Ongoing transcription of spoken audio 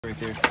Right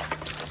there,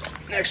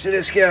 next to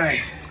this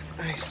guy.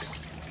 Nice.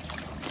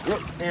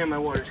 Whoop, and my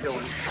water's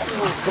going.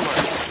 Oh,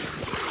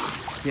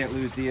 come on. Can't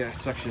lose the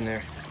suction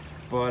there.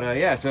 But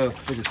yeah, so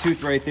there's a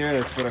tooth right there.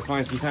 That's what I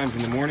find sometimes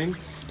in the morning.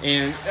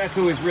 And that's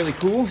always really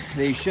cool.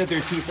 They shed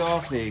their teeth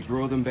off, they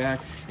grow them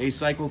back. They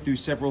cycle through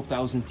several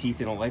thousand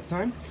teeth in a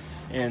lifetime.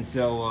 And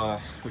so,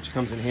 which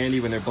comes in handy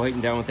when they're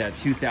biting down with that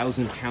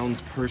 2,000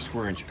 pounds per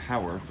square inch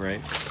power,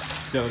 right?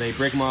 So they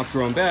break them off,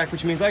 grow them back,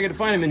 which means I get to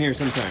find them in here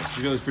sometimes,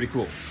 which is pretty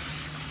cool.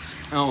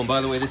 Oh, and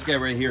by the way, this guy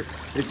right here,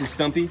 this is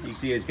Stumpy. You can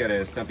see he's got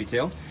a stumpy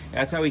tail.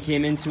 That's how he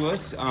came into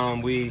us.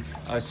 We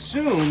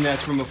assume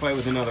that's from a fight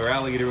with another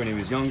alligator when he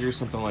was younger,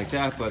 something like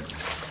that, but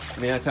I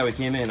mean, that's how he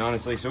came in,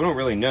 honestly, so we don't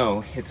really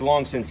know. It's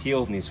long since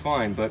healed and he's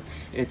fine, but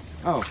it's,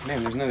 oh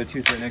man, there's another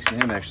tooth right next to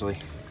him, actually.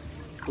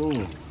 Ooh,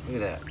 look at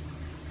that.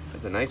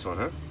 That's a nice one,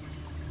 huh?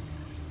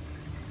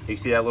 You can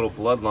see that little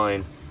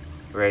bloodline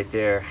right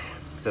there.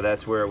 So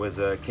that's where it was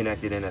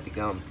connected in at the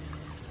gum.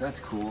 So that's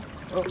cool.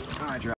 Oh, I dropped.